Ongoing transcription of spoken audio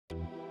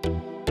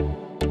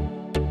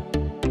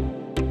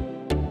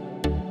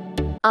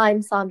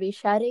I'm Sanvi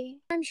Shetty.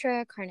 I'm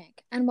Shreya Karnik,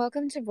 and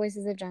welcome to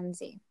Voices of Gen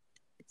Z.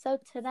 So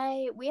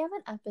today we have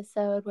an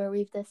episode where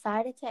we've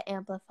decided to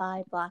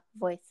amplify Black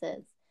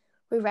voices.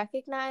 We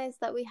recognize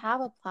that we have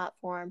a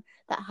platform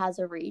that has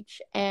a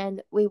reach,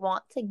 and we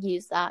want to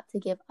use that to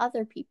give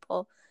other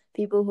people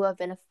who have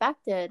been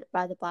affected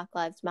by the Black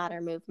Lives Matter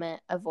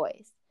movement, a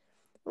voice.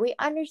 We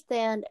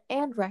understand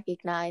and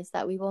recognize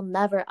that we will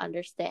never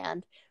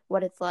understand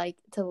what it's like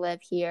to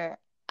live here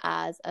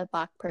as a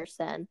Black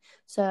person.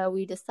 So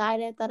we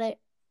decided that it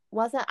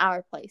wasn't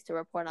our place to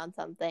report on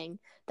something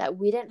that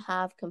we didn't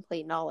have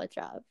complete knowledge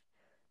of.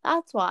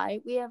 That's why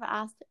we have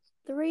asked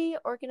 3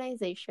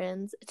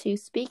 organizations to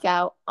speak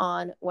out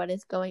on what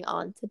is going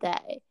on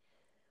today.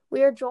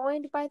 We are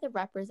joined by the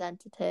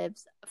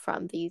representatives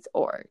from these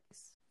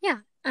orgs.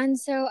 Yeah, and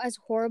so as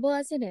horrible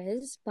as it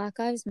is, Black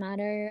Lives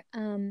Matter,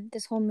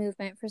 this whole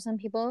movement for some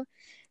people,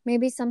 may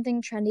be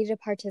something trendy to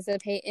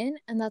participate in,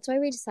 and that's why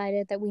we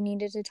decided that we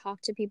needed to talk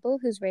to people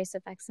whose race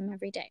affects them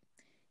every day.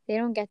 They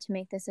don't get to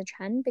make this a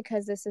trend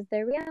because this is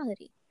their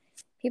reality.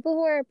 People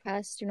who are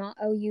oppressed do not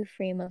owe you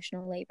free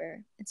emotional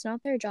labor. It's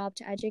not their job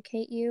to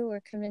educate you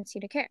or convince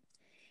you to care.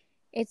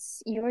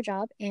 It's your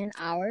job and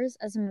ours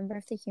as a member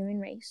of the human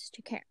race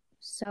to care.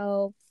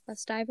 So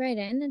let's dive right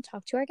in and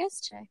talk to our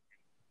guest today.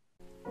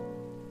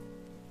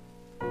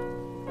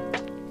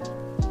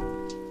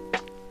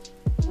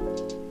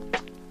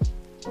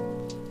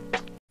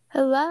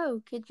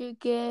 Hello, could you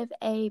give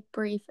a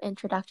brief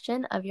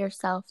introduction of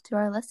yourself to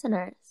our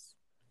listeners?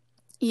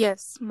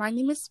 Yes, my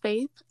name is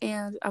Faith,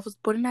 and I was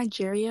born in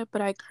Nigeria,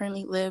 but I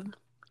currently live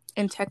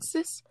in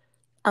Texas.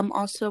 I'm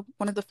also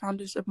one of the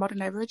founders of Modern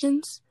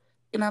Divergence,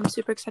 and I'm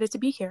super excited to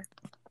be here.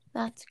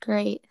 That's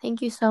great.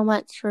 Thank you so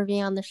much for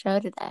being on the show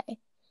today.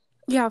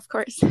 Yeah, of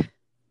course.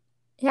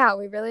 Yeah,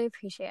 we really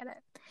appreciate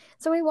it.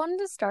 So we wanted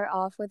to start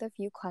off with a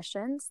few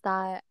questions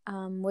that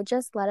would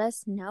just let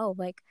us know,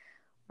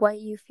 what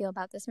you feel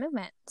about this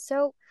movement.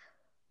 So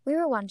we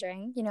were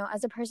wondering,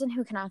 as a person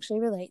who can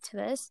actually relate to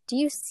this, do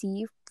you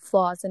see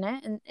flaws in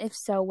it? And if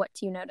so, what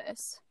do you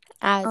notice?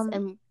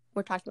 And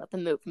we're talking about the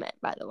movement,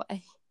 by the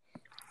way.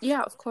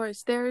 Yeah, of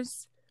course.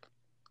 There's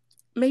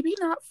maybe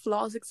not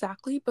flaws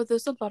exactly, but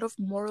there's a lot of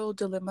moral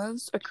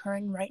dilemmas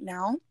occurring right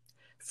now.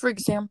 For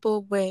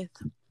example, with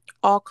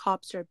all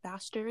cops are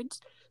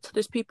bastards. So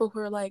there's people who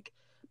are like,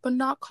 but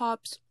not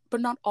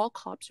all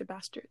cops are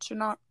bastards.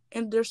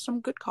 And there's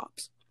some good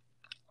cops.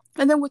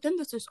 And then within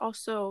this is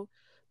also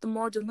the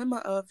moral dilemma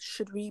of,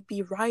 should we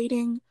be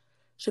rioting?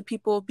 Should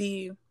people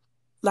be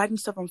lighting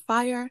stuff on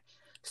fire?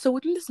 So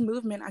within this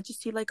movement, I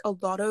just see a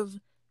lot of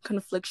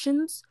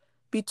conflictions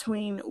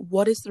between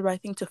what is the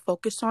right thing to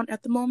focus on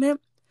at the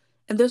moment.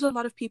 And there's a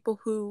lot of people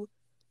who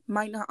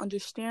might not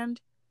understand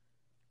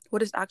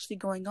what is actually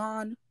going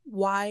on,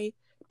 why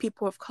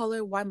people of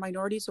color, why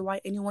minorities, or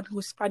why anyone who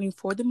is fighting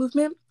for the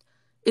movement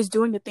is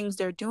doing the things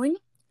they're doing.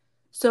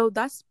 So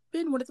that's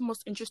been one of the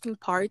most interesting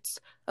parts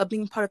of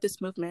being part of this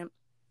movement.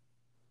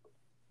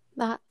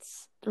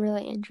 That's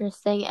really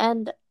interesting.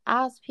 And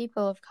as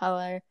people of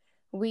color,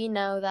 we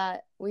know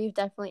that we've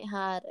definitely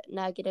had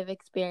negative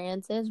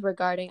experiences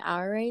regarding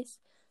our race.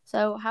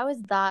 So how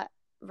has that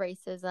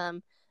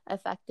racism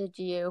affected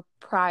you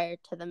prior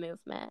to the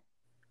movement?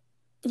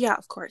 Yeah,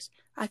 of course.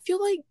 I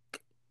feel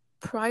like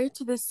prior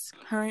to this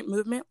current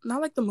movement,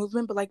 not like the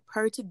movement, but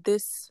prior to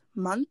this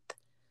month,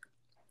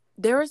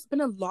 there has been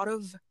a lot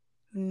of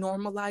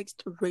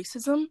normalized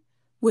racism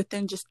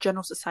within just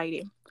general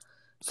society.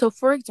 So,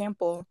 for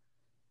example,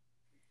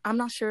 I'm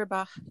not sure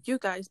about you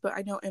guys, but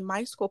I know in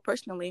my school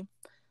personally,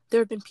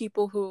 there have been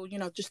people who,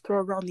 just throw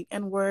around the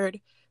N-word,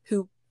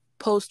 who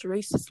post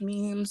racist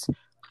memes,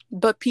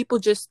 but people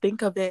just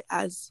think of it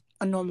as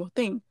a normal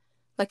thing,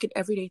 like an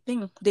everyday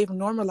thing. They've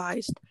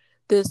normalized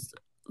this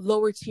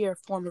lower tier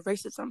form of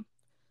racism.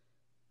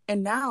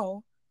 And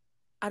now,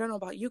 I don't know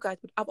about you guys,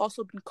 but I've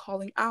also been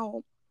calling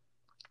out,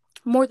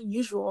 more than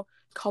usual,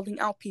 calling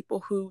out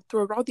people who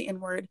throw around the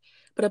N-word,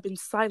 but have been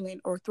silent,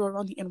 or throw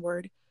around the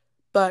N-word,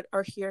 but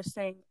are here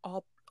saying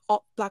all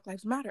Black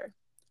Lives Matter.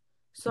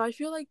 So I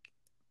feel like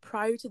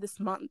prior to this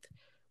month,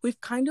 we've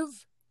kind of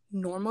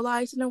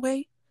normalized, in a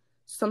way,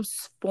 some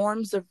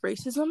forms of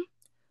racism,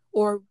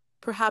 or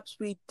perhaps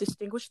we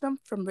distinguish them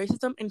from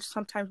racism, and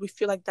sometimes we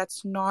feel like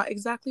that's not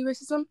exactly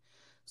racism.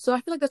 So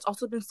I feel like that's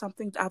also been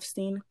something that I've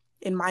seen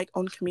in my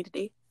own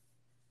community.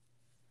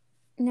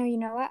 No, you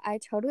know what? I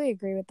totally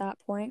agree with that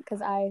point,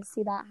 because I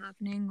see that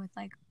happening with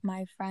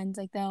my friends.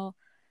 They'll,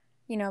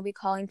 be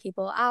calling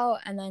people out,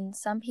 and then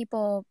some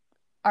people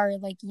are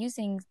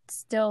using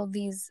still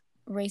these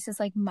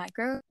racist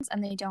micros,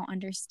 and they don't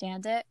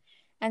understand it.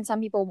 And some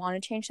people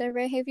want to change their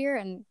behavior,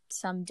 and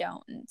some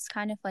don't. And it's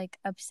kind of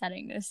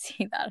upsetting to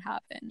see that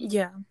happen.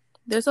 Yeah,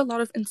 there's a lot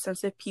of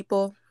insensitive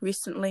people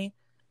recently.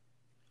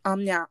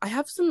 Yeah, I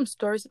have some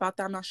stories about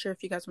that. I'm not sure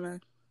if you guys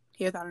want to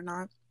hear that or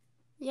not.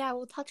 Yeah,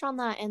 we'll touch on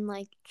that in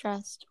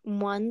just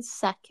 1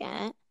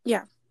 second.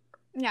 Yeah.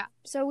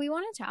 So we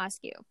wanted to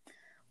ask you,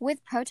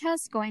 with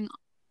protests going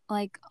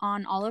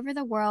on all over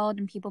the world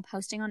and people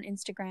posting on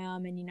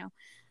Instagram and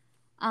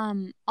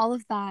all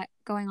of that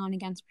going on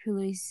against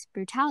police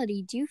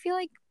brutality, do you feel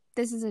like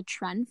this is a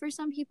trend for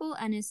some people,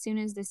 and as soon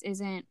as this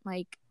isn't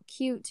like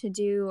cute to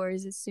do, or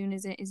as soon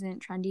as it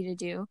isn't trendy to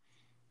do,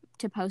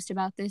 to post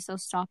about this, they'll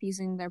stop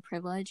using their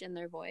privilege and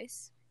their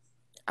voice?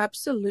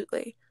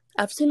 Absolutely.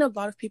 I've seen a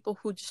lot of people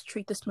who just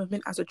treat this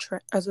movement as a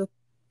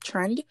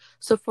trend.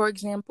 So, for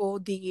example,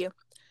 the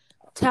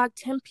tag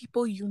 10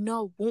 people you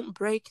know won't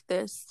break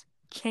this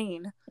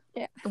chain.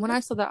 Yeah. When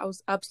I saw that, I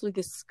was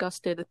absolutely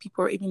disgusted that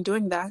people are even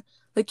doing that.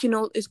 Like, you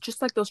know, it's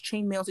just like those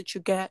chain mails that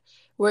you get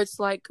where it's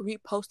like,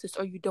 repost this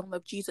or you don't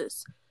love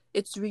Jesus.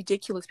 It's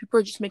ridiculous. People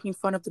are just making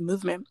fun of the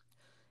movement.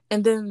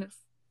 And then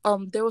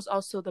there was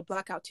also the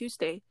Blackout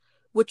Tuesday,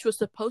 which was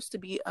supposed to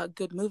be a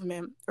good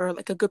movement or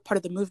like a good part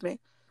of the movement.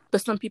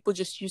 But some people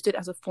just used it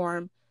as a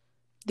form.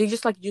 They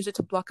just like use it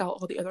to block out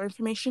all the other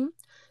information.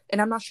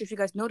 And I'm not sure if you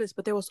guys noticed,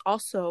 but there was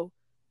also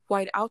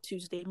White Out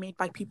Tuesday made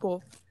by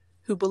people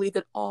who believe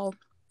that all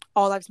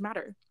lives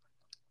matter.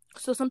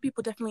 So some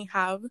people definitely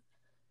have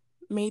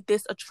made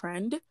this a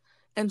trend,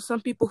 and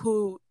some people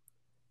who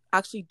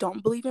actually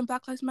don't believe in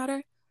Black Lives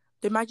Matter,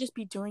 they might just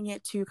be doing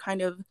it to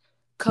kind of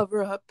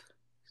cover up,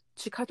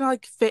 to kind of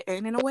like fit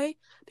in a way,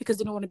 because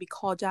they don't want to be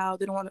called out.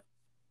 They don't want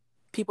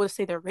people to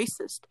say they're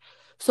racist.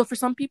 So for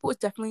some people, it's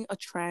definitely a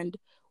trend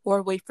or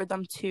a way for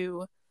them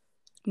to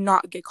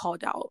not get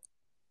called out.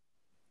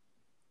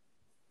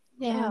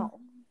 Yeah,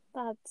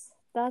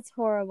 that's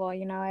horrible.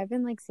 You know, I've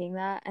been like seeing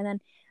that, and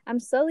then I'm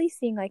slowly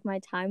seeing like my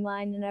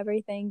timeline and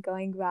everything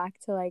going back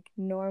to like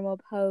normal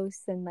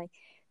posts and like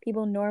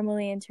people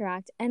normally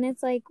interact, and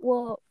it's like,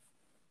 well,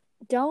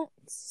 don't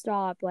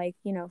stop like,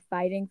 you know,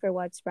 fighting for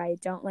what's right.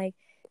 Don't like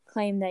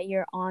claim that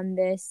you're on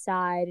this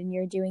side and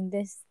you're doing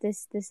this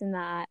and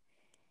that,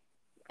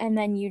 and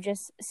then you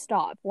just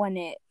stop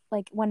when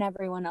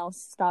everyone else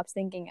stops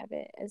thinking of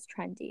it as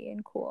trendy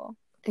and cool.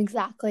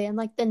 Exactly. And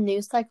like the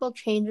news cycle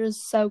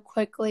changes so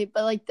quickly,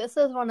 but like this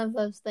is one of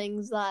those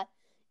things that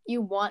you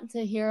want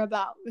to hear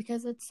about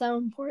because it's so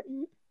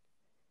important.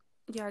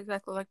 Yeah,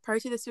 exactly. Like prior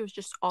to this, it was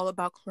just all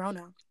about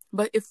Corona.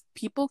 But if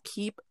people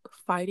keep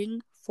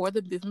fighting for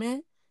the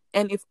movement,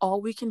 and if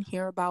all we can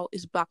hear about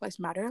is Black Lives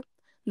Matter,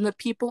 then the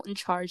people in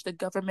charge, the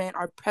government,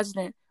 our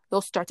president, they'll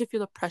start to feel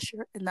the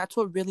pressure, and that's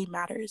what really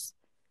matters.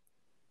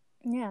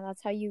 Yeah,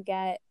 that's how you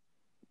get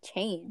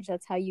change.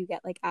 That's how you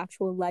get like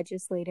actual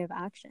legislative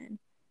action.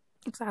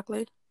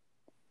 Exactly.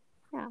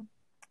 Yeah.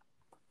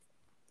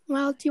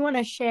 Well, do you want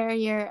to share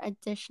your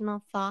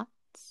additional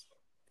thoughts?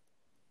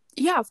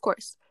 Yeah, of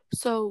course.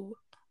 So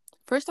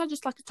first, I'd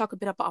just like to talk a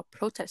bit about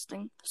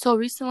protesting. So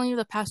recently,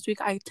 the past week,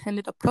 I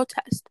attended a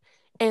protest,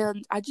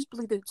 and I just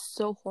believe that it's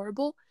so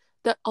horrible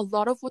that a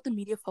lot of what the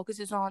media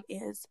focuses on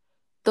is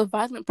the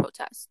violent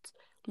protests.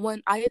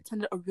 When I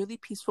attended a really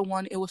peaceful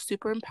one, it was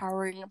super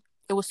empowering.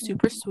 It was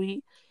super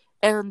sweet.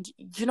 And,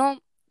 you know,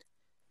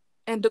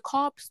 and the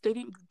cops, they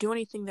didn't do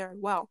anything there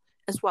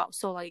as well.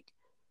 So, like,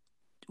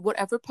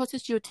 whatever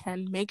protest you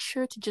attend, make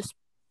sure to just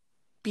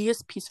be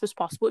as peaceful as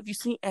possible. If you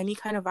see any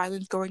kind of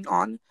violence going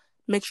on,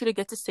 make sure to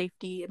get to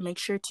safety and make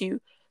sure to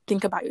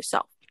think about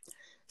yourself.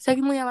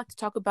 Secondly, I'd like to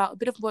talk about a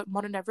bit of what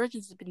Modern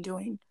Divergence has been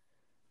doing.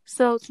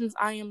 So since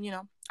I am,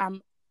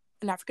 I'm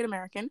an African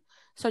American,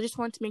 so I just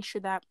wanted to make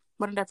sure that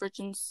Modern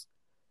Divergence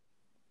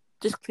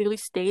just clearly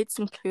states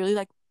and clearly,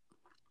 like,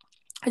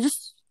 I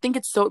just think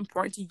it's so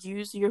important to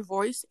use your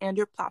voice and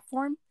your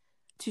platform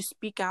to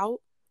speak out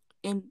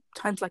in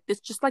times like this,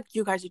 just like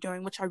you guys are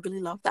doing, which I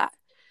really love that.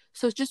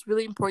 So it's just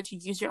really important to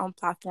use your own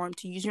platform,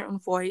 to use your own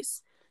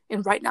voice.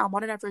 And right now,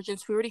 Modern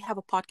Divergence, we already have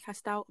a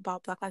podcast out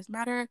about Black Lives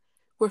Matter.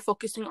 We're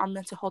focusing on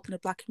mental health in the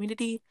Black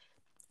community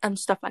and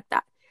stuff like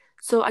that.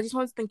 So I just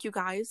want to thank you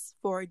guys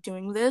for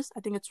doing this. I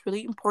think it's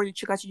really important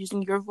that you guys are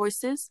using your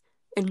voices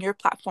and your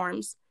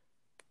platforms.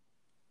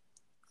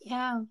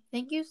 Yeah,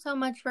 thank you so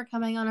much for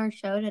coming on our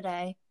show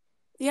today.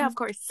 Yeah, of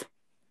course.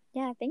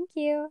 Yeah, thank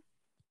you.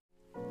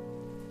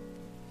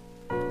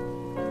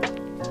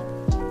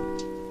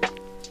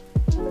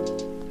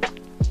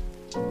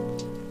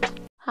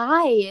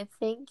 Hi,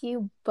 thank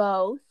you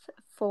both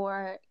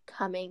for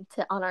coming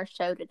on our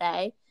show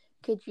today.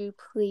 Could you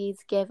please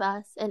give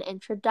us an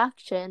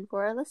introduction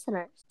for our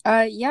listeners?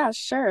 Yeah,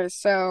 sure.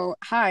 So,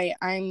 hi,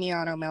 I'm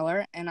Miano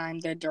Miller, and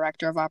I'm the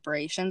Director of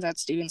Operations at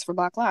Students for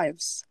Black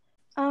Lives.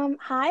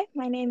 Hi,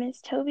 my name is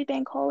Toby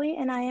Bancoli,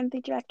 and I am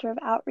the Director of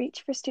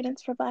Outreach for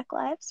Students for Black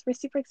Lives. We're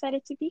super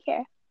excited to be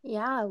here.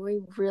 Yeah,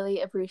 we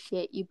really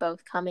appreciate you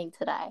both coming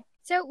today.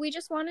 So we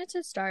just wanted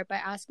to start by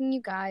asking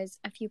you guys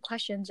a few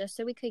questions just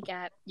so we could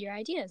get your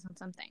ideas on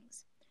some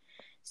things.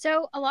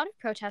 So a lot of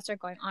protests are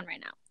going on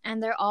right now,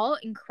 and they're all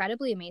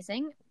incredibly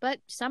amazing, but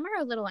some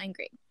are a little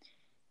angry.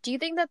 Do you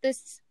think that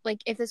this,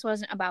 like, if this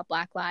wasn't about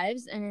Black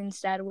lives and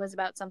instead was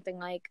about something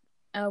like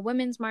a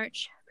women's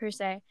march per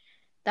se,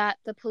 that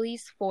the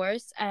police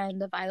force and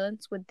the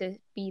violence would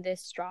be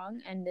this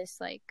strong and this,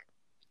 like,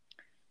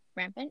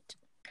 rampant?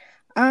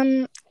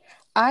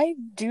 I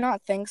do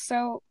not think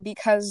so,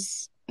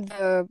 because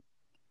the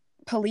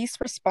police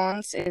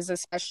response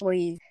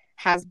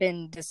has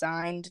been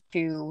designed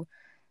to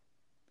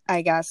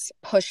I guess,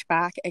 push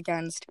back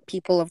against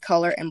people of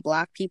color and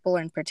Black people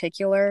in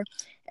particular,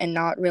 and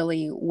not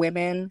really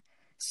women.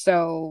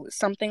 So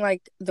something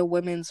like the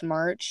Women's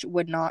March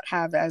would not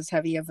have as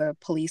heavy of a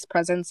police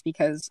presence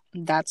because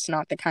that's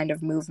not the kind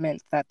of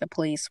movement that the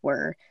police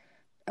were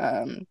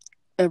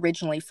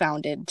originally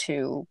founded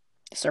to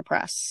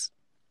suppress.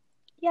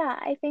 Yeah,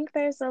 I think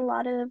there's a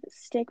lot of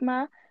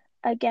stigma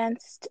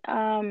against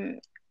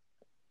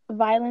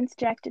violence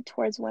directed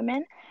towards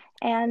women.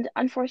 And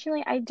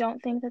unfortunately, I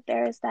don't think that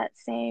there is that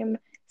same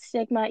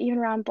stigma even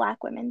around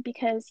Black women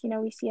because,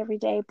 we see every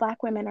day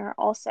Black women are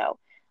also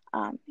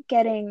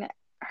getting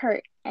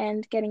hurt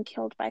and getting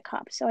killed by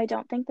cops. So I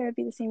don't think there would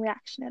be the same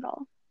reaction at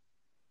all.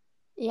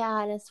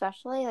 Yeah, and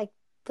especially like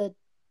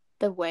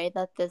the way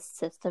that this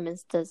system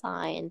is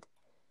designed.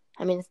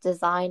 I mean, it's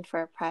designed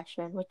for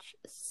oppression, which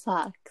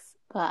sucks,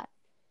 but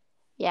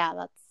yeah,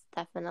 that's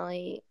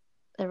definitely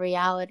the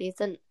realities.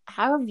 And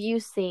how have you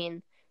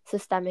seen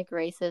systemic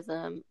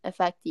racism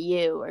affect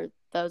you or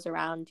those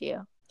around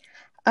you?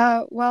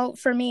 Well,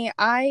 for me,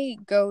 I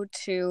go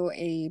to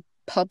a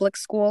public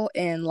school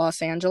in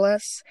Los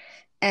Angeles,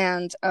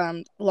 and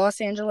the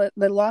Los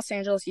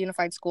Angeles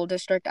Unified School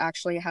District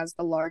actually has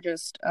the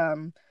largest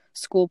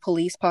school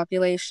police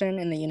population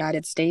in the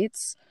United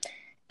States,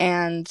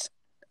 and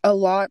a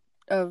lot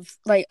of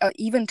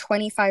even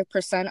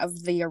 25%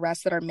 of the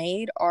arrests that are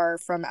made are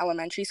from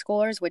elementary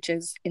schoolers, which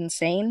is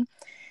insane.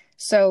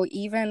 So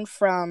even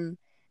from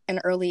an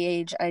early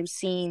age, I've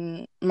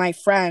seen my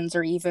friends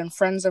or even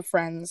friends of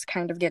friends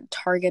kind of get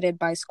targeted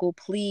by school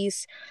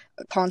police,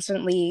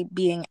 constantly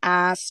being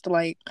asked,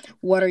 like,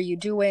 what are you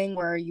doing?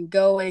 Where are you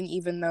going?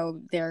 Even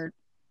though they're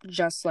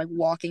just like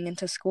walking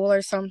into school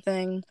or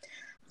something.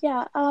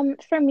 Yeah,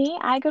 for me,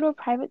 I go to a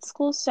private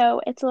school,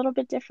 so it's a little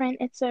bit different.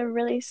 It's a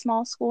really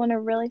small school in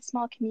a really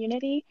small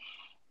community,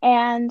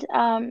 and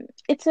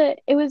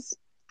it was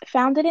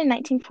founded in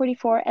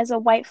 1944 as a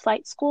white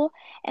flight school,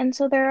 and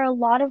so there are a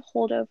lot of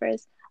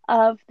holdovers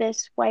of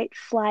this white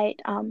flight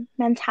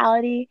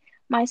mentality.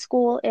 My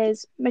school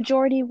is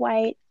majority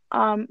white.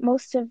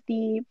 Most of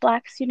the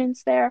Black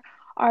students there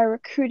are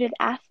recruited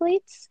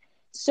athletes,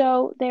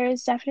 so there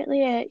is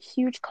definitely a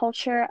huge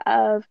culture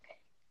of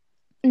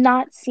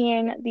not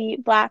seeing the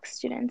Black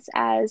students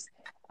as,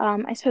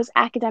 I suppose,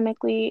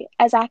 academically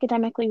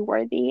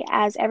worthy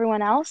as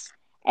everyone else,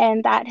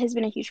 and that has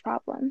been a huge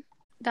problem.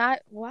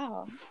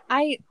 Wow.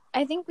 I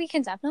think we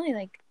can definitely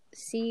like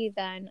see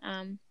then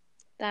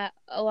that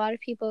a lot of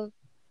people,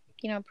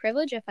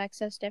 privilege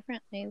affects us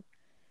differently.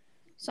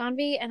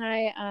 Sanvi and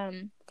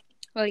I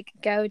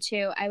go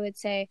to, I would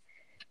say,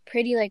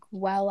 pretty like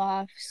well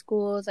off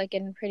schools, like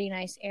in pretty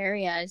nice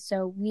areas,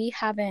 so we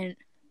haven't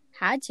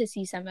had to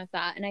see some of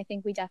that, and I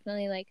think we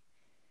definitely like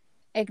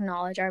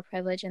acknowledge our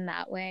privilege in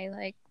that way.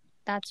 Like,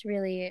 that's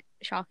really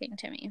shocking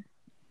to me.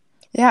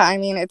 Yeah, I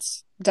mean,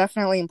 it's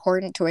definitely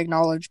important to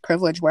acknowledge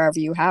privilege wherever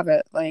you have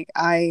it. Like,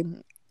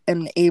 I'm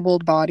an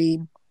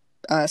able-bodied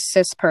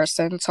cis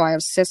person, so I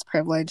have cis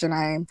privilege, and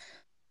I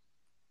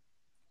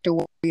to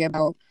worry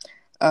about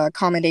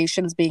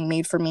accommodations being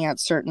made for me at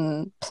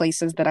certain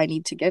places that I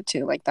need to get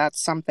to. Like,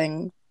 that's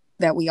something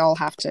that we all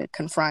have to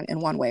confront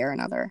in one way or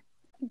another.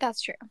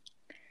 That's true.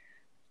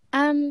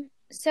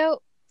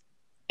 So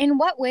in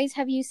what ways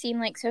have you seen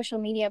like social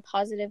media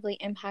positively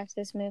impact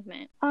this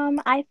movement?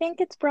 I think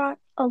it's brought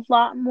a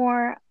lot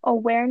more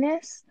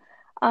awareness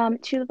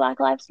to the Black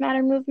Lives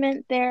Matter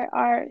movement. There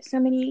are so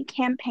many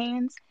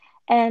campaigns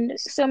and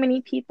so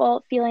many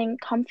people feeling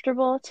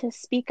comfortable to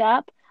speak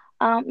up.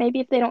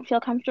 Maybe if they don't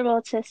feel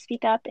comfortable to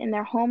speak up in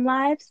their home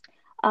lives,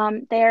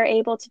 they are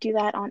able to do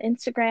that on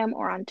Instagram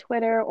or on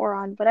Twitter or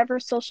on whatever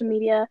social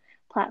media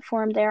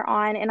platform they're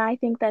on. And I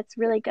think that's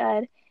really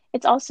good.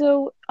 It's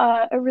also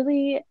a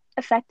really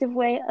effective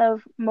way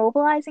of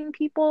mobilizing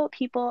people.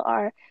 People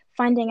are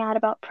finding out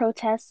about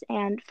protests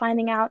and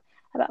finding out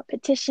about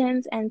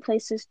petitions and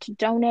places to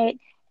donate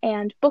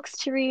and books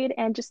to read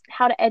and just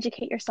how to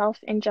educate yourself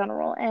in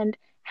general and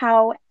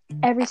how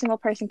every single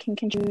person can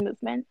contribute to the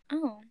movement.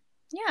 Oh,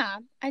 yeah,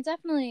 I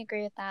definitely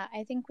agree with that.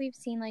 I think we've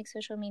seen like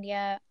social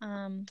media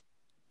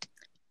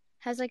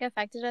has like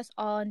affected us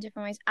all in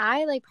different ways.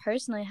 I like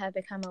personally have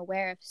become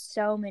aware of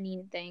so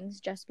many things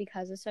just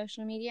because of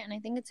social media, and I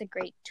think it's a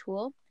great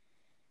tool.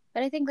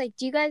 But I think like,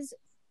 do you guys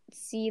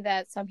see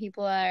that some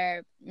people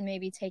are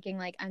maybe taking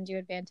like undue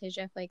advantage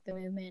of like the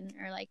movement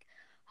or like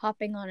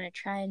hopping on a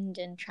trend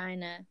and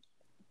trying to,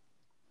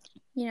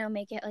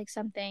 make it like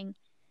something,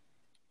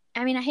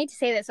 I mean, I hate to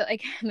say this, but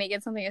like make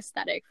it something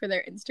aesthetic for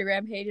their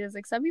Instagram pages.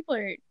 Like some people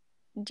are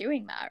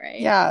doing that, right?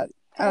 Yeah.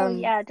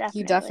 Yeah, definitely.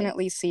 You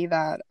definitely see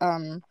that.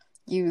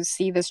 You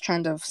see this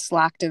trend of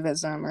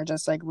slacktivism or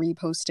just like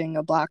reposting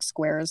a black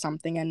square or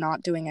something and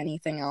not doing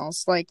anything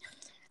else. Like,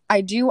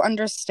 I do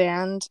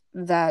understand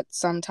that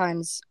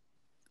sometimes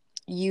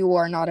you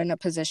are not in a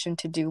position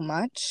to do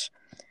much,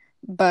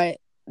 but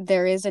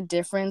there is a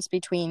difference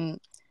between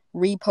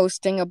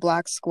reposting a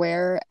black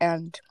square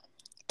and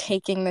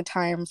taking the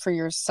time for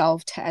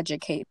yourself to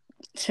educate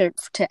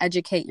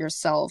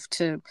yourself,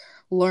 to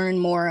learn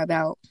more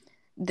about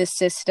the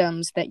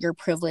systems that your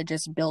privilege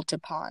is built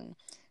upon,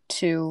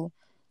 to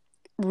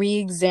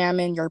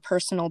re-examine your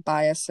personal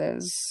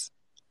biases.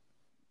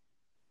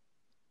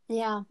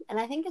 Yeah, and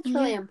I think it's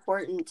really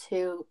important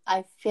to,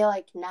 I feel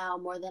like now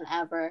more than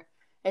ever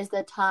is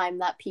the time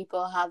that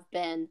people have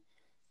been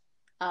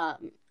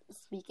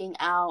speaking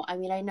out. I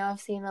mean, I know I've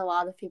seen a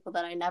lot of people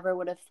that I never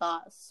would have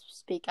thought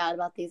speak out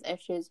about these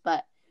issues,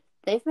 but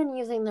they've been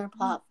using their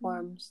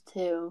platforms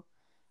to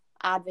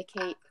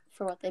advocate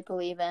for what they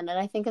believe in, and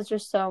I think it's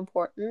just so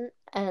important,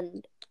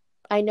 and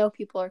I know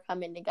people are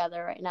coming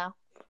together right now.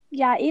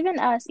 Yeah, even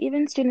us,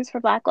 even Students for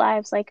Black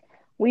Lives, like,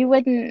 we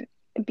wouldn't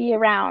be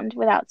around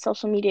without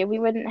social media. We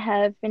wouldn't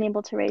have been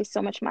able to raise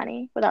so much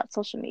money without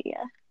social media.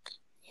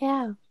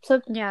 Yeah.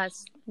 So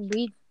Yes,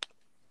 we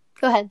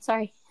go ahead.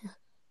 Sorry.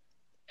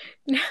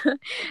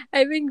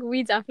 I think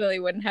we definitely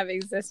wouldn't have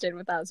existed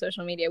without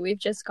social media. We've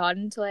just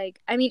gotten to,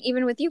 like, I mean,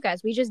 even with you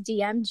guys, we just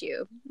DM'd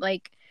you.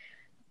 Like,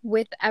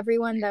 with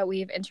everyone that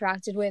we've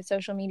interacted with,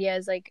 social media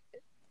is, like,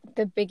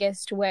 the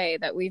biggest way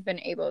that we've been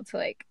able to,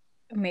 like,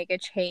 make a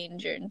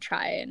change and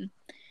try and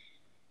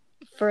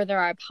further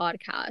our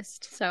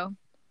podcast. So,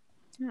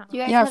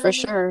 yeah. For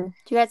sure.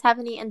 Do you guys have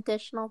any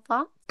additional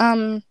thoughts?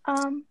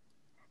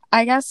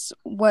 I guess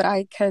what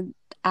I could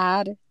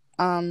add,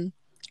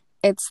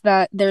 it's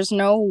that there's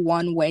no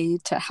one way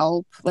to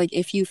help. Like,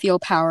 if you feel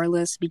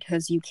powerless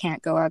because you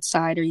can't go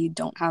outside or you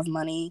don't have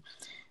money,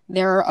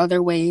 there are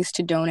other ways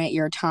to donate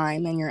your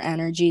time and your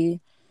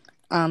energy.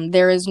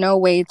 There is no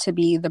way to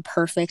be the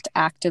perfect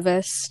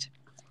activist.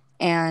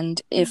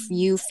 And if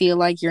you feel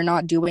like you're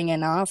not doing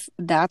enough,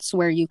 that's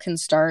where you can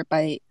start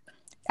by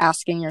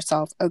asking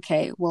yourself,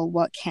 okay, well,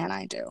 what can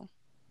I do?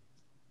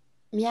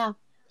 Yeah.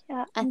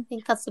 I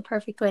think that's the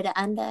perfect way to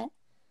end it.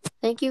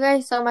 Thank you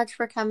guys so much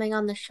for coming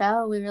on the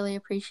show. We really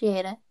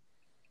appreciate it.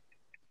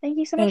 Thank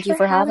you so much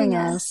for having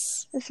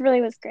us. This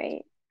really was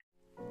great.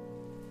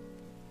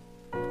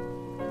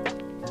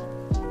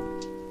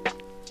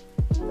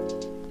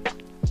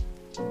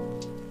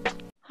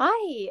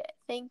 Hi,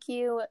 thank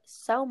you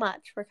so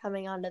much for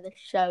coming onto the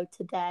show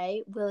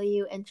today. Will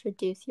you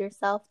introduce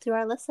yourself to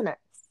our listeners?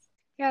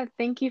 Yeah,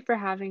 thank you for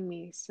having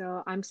me.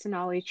 So I'm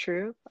Sonali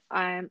Troop.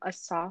 I'm a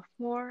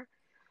sophomore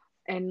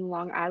in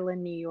Long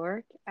Island, New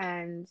York,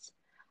 and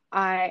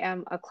I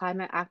am a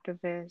climate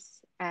activist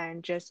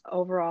and just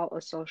overall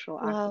a social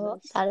activist.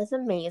 Well, that is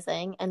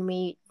amazing, and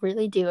we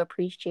really do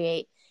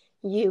appreciate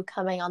you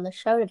coming on the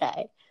show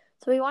today.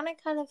 So we want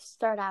to kind of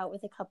start out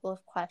with a couple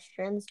of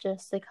questions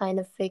just to kind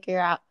of figure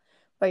out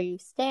where you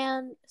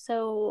stand.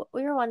 So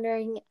we were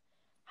wondering,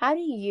 how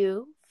do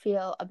you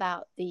feel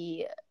about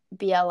the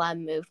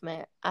BLM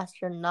movement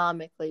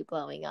astronomically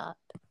blowing up?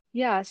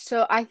 Yeah,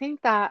 so I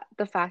think that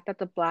the fact that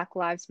the Black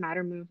Lives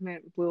Matter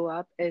movement blew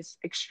up is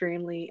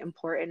extremely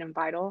important and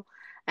vital.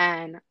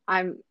 And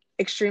I'm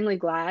extremely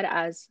glad,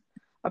 as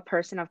a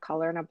person of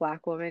color and a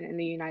Black woman in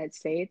the United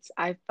States,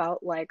 I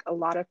felt like a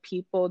lot of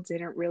people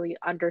didn't really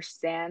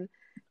understand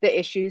the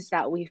issues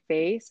that we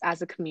face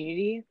as a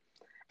community.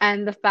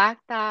 And the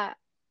fact that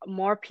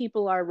more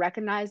people are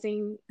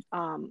recognizing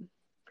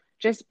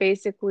just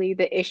basically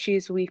the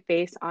issues we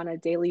face on a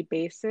daily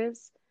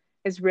basis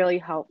is really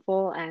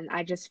helpful. And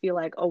I just feel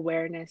like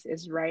awareness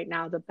is right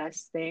now the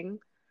best thing.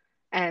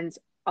 And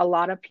a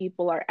lot of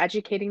people are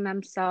educating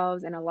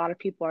themselves, and a lot of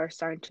people are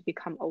starting to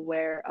become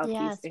aware of these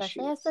issues. Yeah,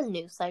 especially as the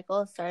news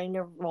cycle is starting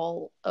to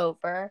roll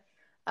over.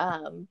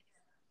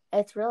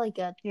 It's really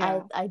good.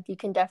 Yeah. You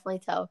can definitely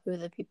tell who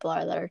the people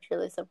are that are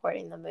truly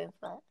supporting the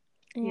movement.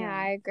 Yeah,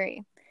 I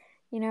agree.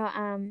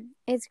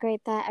 It's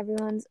great that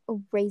everyone's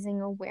raising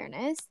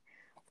awareness.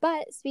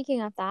 But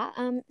speaking of that,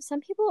 some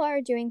people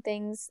are doing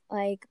things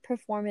like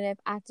performative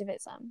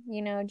activism,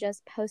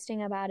 just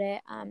posting about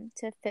it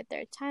to fit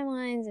their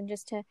timelines and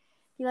just to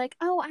be like,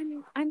 oh,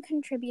 I'm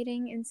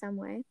contributing in some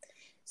way.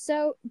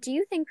 So do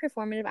you think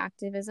performative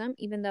activism,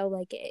 even though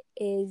like it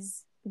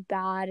is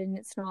bad and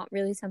it's not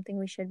really something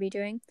we should be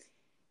doing,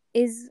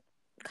 is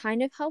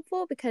kind of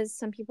helpful? Because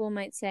some people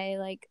might say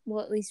like,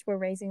 well, at least we're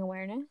raising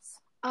awareness.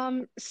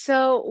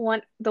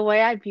 So the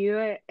way I view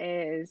it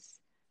is,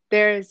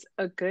 there's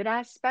a good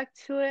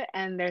aspect to it,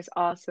 and there's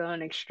also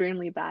an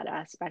extremely bad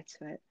aspect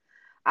to it.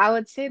 I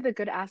would say the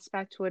good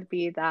aspect would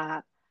be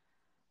that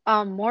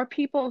more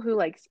people who,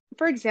 like,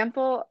 for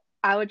example,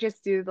 I would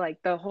just do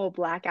like the whole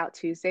Blackout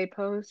Tuesday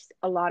post.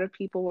 A lot of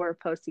people were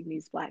posting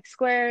these black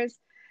squares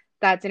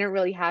that didn't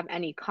really have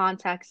any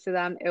context to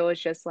them. It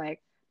was just like,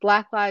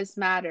 Black Lives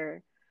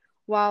Matter.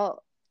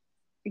 Well,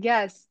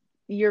 yes,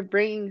 you're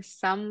bringing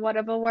somewhat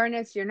of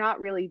awareness, you're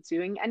not really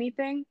doing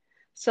anything.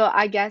 So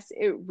I guess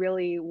it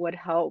really would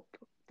help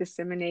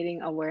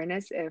disseminating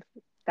awareness if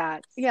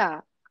that,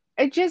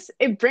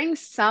 it brings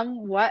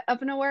somewhat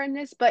of an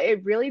awareness, but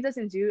it really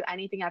doesn't do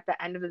anything at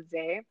the end of the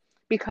day.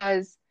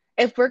 Because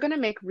if we're going to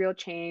make real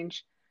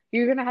change,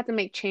 you're going to have to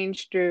make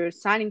change through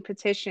signing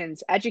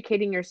petitions,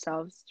 educating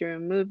yourselves through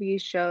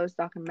movies, shows,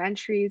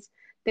 documentaries,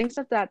 things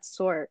of that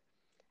sort.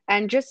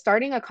 And just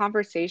starting a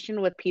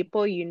conversation with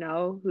people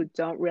who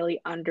don't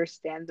really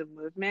understand the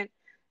movement.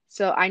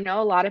 So I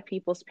know a lot of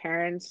people's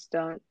parents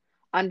don't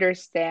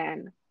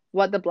understand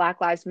what the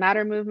Black Lives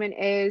Matter movement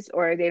is,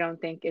 or they don't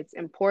think it's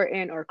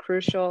important or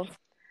crucial.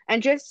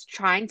 And just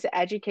trying to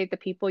educate the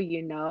people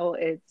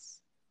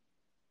it's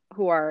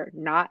who are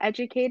not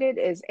educated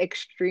is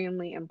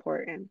extremely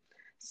important.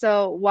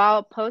 So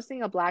while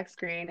posting a black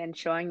screen and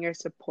showing your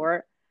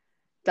support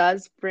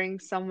does bring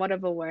somewhat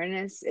of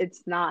awareness,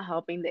 it's not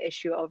helping the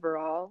issue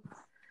overall.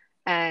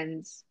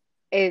 And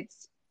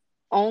it's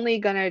only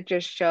gonna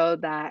just show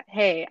that,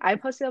 hey, I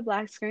posted a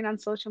black screen on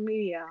social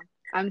media.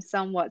 I'm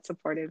somewhat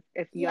supportive,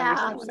 if you Yeah,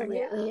 understand what I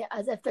mean. absolutely.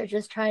 As if they're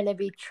just trying to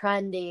be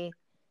trendy.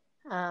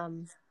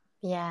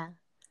 Yeah.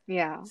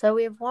 Yeah. So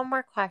we have one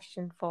more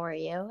question for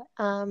you.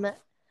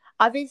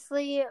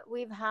 Obviously,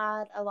 we've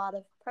had a lot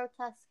of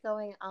protests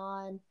going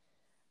on,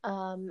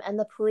 and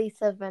the police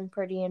have been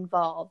pretty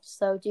involved.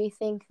 So do you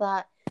think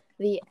that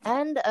the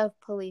end of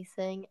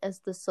policing is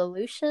the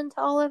solution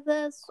to all of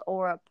this,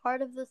 or a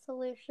part of the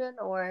solution,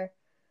 or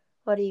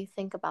what do you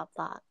think about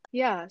that?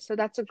 Yeah, so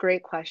that's a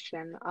great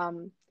question.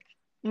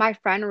 My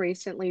friend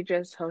recently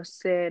just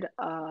hosted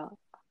a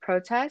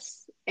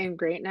protest in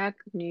Great Neck,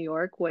 New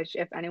York, which,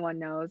 if anyone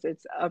knows,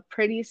 it's a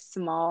pretty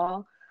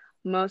small,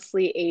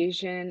 mostly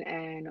Asian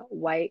and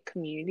white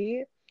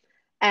community.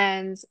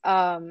 And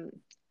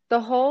the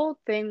whole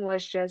thing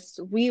was just,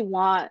 we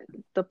want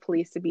the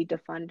police to be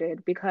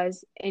defunded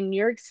because in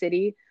New York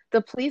City,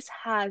 the police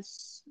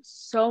has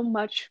so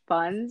much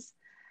funds.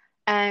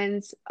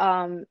 And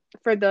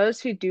for those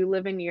who do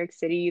live in New York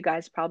City, you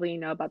guys probably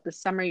know about the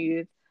Summer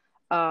Youth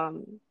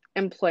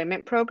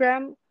Employment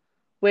Program,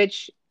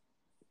 which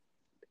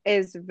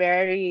is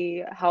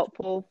very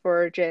helpful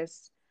for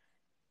just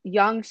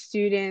young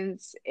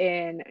students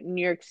in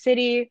New York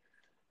City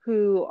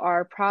who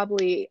are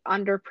probably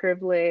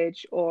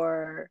underprivileged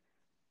or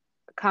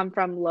come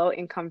from low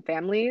income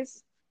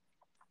families.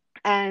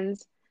 And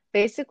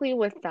basically,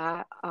 with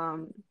that,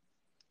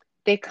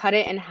 they cut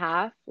it in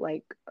half,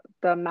 like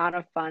the amount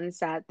of funds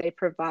that they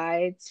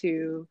provide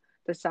to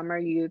the Summer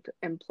Youth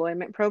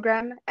Employment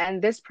Program.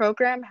 And this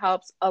program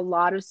helps a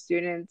lot of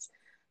students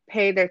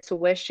pay their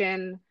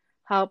tuition,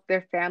 help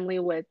their family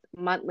with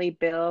monthly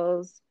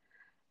bills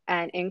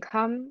and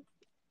income.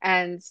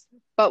 And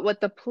but with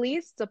the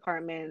police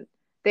department,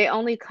 they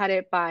only cut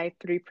it by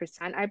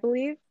 3%, I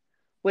believe,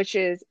 which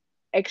is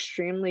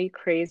extremely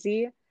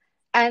crazy.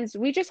 And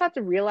we just have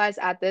to realize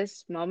at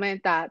this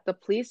moment that the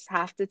police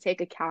have to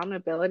take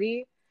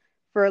accountability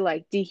for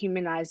like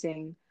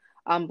dehumanizing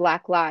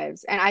Black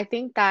lives. And I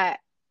think that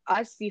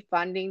us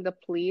defunding the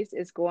police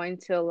is going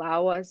to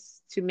allow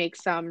us to make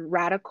some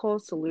radical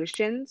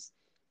solutions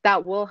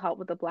that will help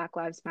with the Black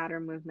Lives Matter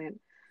movement.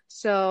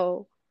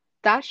 So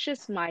that's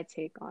just my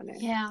take on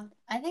it. Yeah,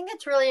 I think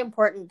it's really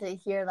important to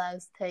hear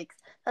those takes.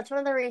 That's one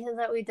of the reasons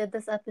that we did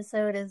this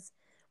episode is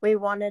we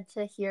wanted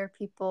to hear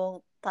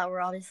people that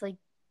were obviously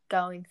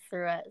going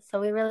through it.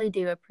 So we really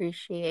do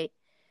appreciate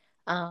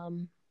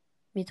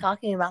me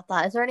talking about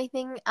that. Is there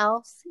anything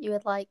else you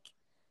would like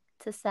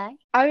to say?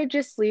 I would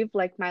just leave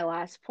like my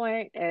last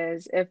point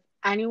is if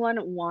anyone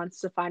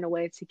wants to find a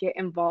way to get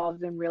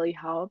involved and really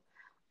help,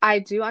 I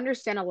do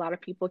understand a lot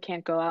of people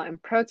can't go out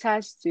and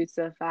protest due to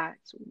the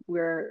fact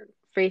we're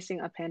facing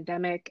a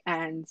pandemic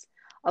and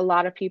a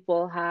lot of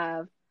people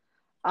have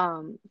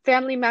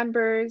family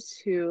members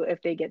who,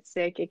 if they get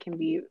sick, it can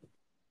be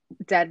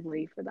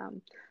deadly for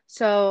them.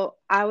 So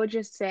I would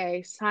just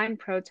say sign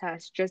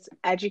protests, just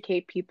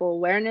educate people.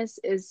 Awareness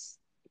is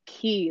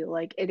key.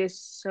 Like it is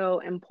so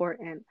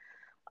important.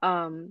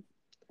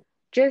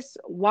 Just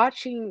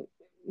watching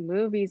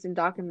movies and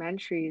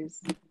documentaries.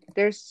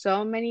 There's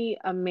so many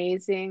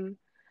amazing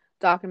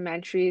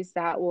documentaries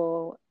that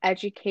will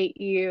educate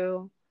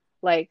you.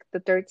 Like The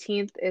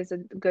 13th is a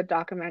good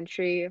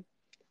documentary.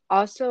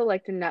 Also,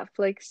 like the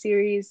Netflix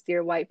series,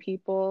 Dear White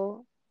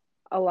People,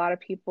 a lot of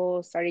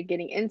people started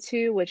getting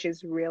into, which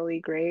is really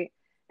great.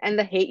 And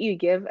The Hate U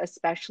Give,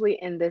 especially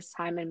in this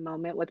time and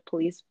moment with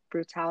police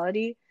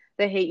brutality,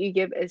 The Hate U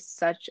Give is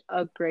such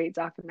a great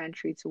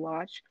documentary to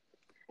watch.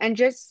 And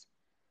just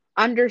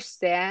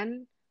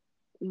understand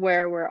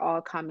where we're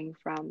all coming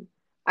from.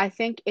 I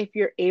think if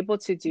you're able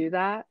to do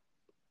that,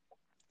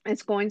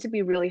 it's going to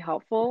be really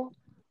helpful.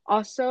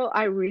 Also,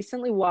 I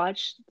recently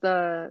watched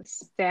the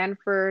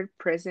Stanford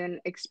prison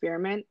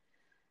experiment,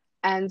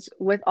 and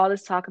with all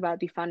this talk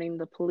about defunding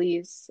the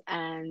police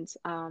and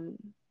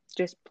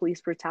just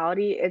police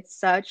brutality, it's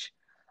such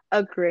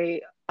a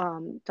great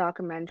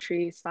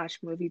documentary slash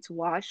movie to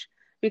watch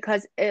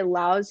because it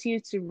allows you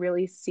to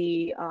really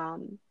see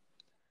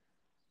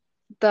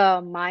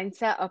the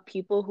mindset of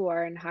people who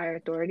are in higher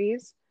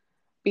authorities.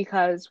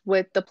 Because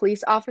with the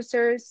police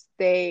officers,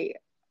 they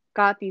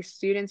got these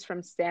students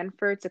from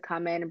Stanford to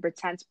come in and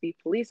pretend to be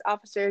police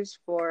officers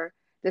for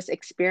this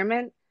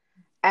experiment.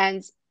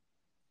 And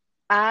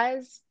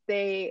as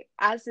the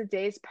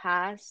days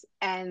passed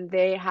and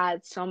they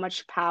had so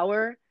much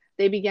power,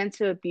 they began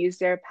to abuse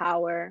their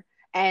power,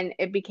 and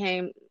it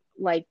became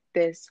like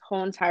this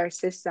whole entire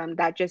system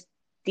that just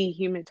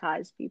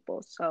dehumanized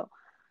people. So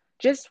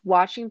just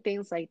watching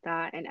things like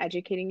that and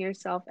educating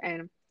yourself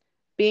and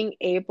being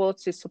able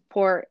to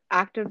support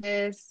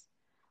activists,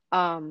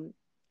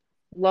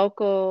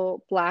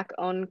 local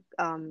Black-owned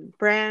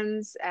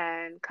brands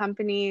and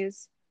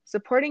companies,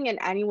 supporting in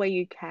any way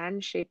you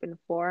can, shape and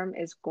form,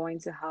 is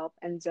going to help,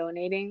 and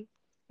donating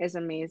is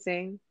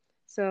amazing.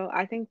 So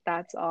I think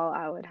that's all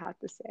I would have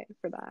to say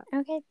for that.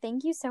 Okay,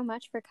 thank you so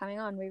much for coming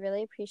on. We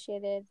really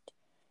appreciated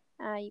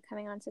you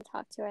coming on to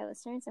talk to our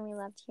listeners, and we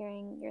loved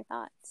hearing your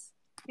thoughts.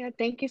 Yeah,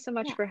 thank you so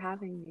much for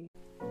having me.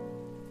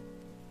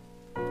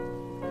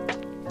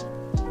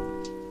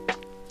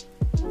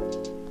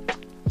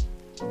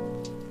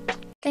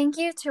 Thank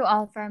you to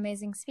all of our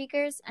amazing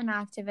speakers and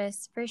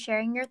activists for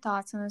sharing your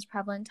thoughts on this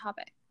prevalent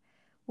topic.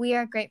 We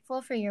are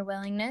grateful for your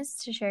willingness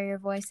to share your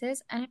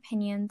voices and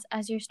opinions,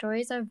 as your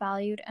stories are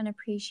valued and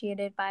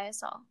appreciated by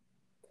us all.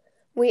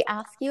 We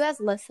ask you as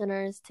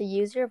listeners to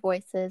use your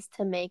voices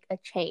to make a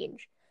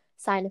change.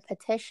 Sign a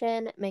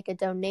petition, make a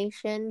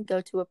donation,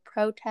 go to a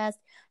protest,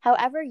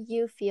 however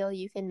you feel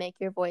you can make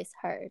your voice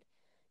heard.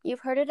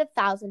 You've heard it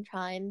 1,000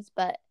 times,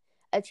 but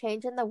a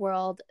change in the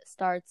world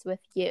starts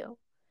with you.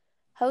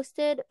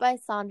 Hosted by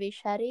Sanvi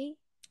Shetty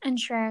and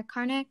Shreya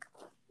Karnik.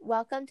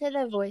 Welcome to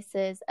the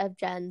Voices of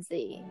Gen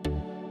Z.